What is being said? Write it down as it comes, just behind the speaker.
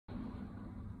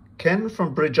Ken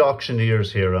from Bridge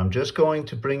Auctioneers here. I'm just going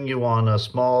to bring you on a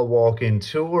small walk-in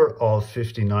tour of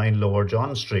 59 Lower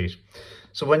John Street.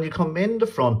 So when you come in the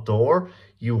front door,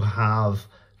 you have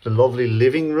the lovely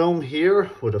living room here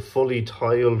with a fully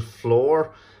tiled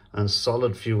floor and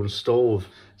solid fuel stove.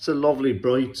 It's a lovely,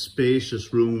 bright,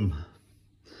 spacious room.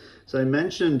 As I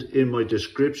mentioned in my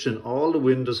description, all the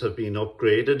windows have been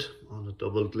upgraded on a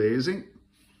double glazing.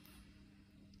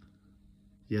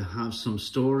 You have some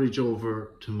storage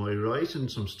over to my right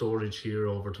and some storage here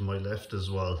over to my left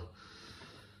as well.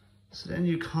 So then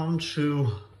you come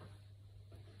through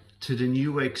to the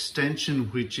new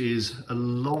extension, which is a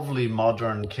lovely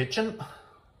modern kitchen.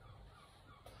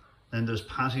 Then there's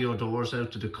patio doors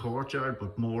out to the courtyard,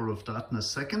 but more of that in a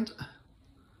second.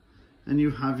 And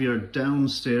you have your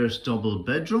downstairs double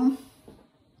bedroom.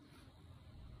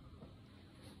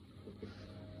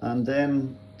 And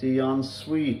then the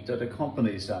ensuite that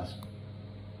accompanies that.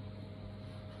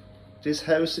 This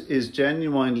house is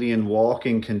genuinely in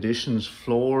walking conditions.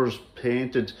 Floors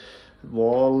painted,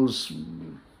 walls,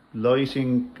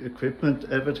 lighting, equipment,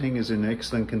 everything is in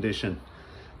excellent condition.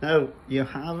 Now you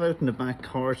have out in the back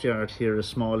courtyard here a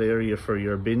small area for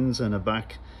your bins and a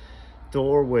back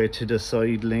doorway to the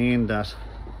side lane that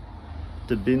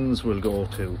the bins will go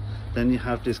to. Then you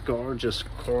have this gorgeous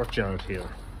courtyard here.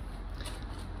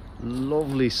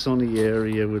 Lovely sunny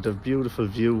area with a beautiful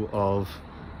view of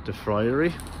the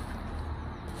friary.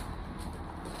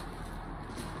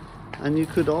 And you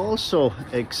could also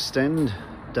extend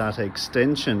that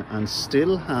extension and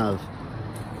still have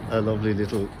a lovely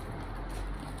little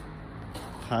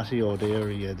patioed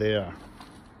area there.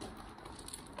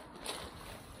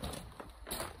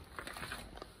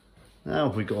 Now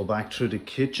we go back through the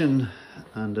kitchen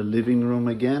and the living room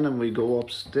again, and we go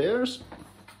upstairs.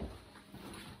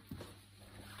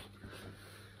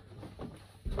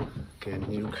 Again,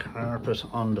 new carpet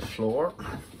on the floor.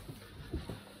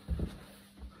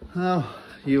 Now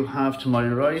you have to my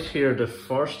right here the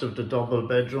first of the double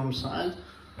bedroom side.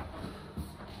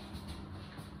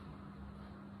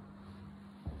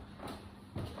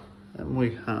 And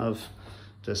we have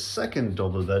the second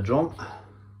double bedroom.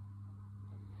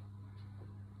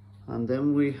 And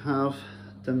then we have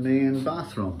the main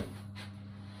bathroom.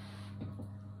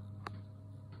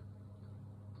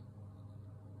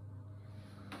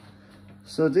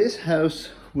 So this house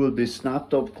will be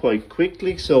snapped up quite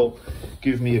quickly, so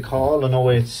give me a call on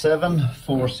 087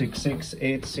 466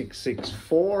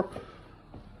 8664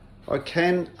 or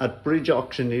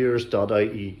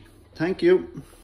ken@bridgeauctioneers.ie. Thank you.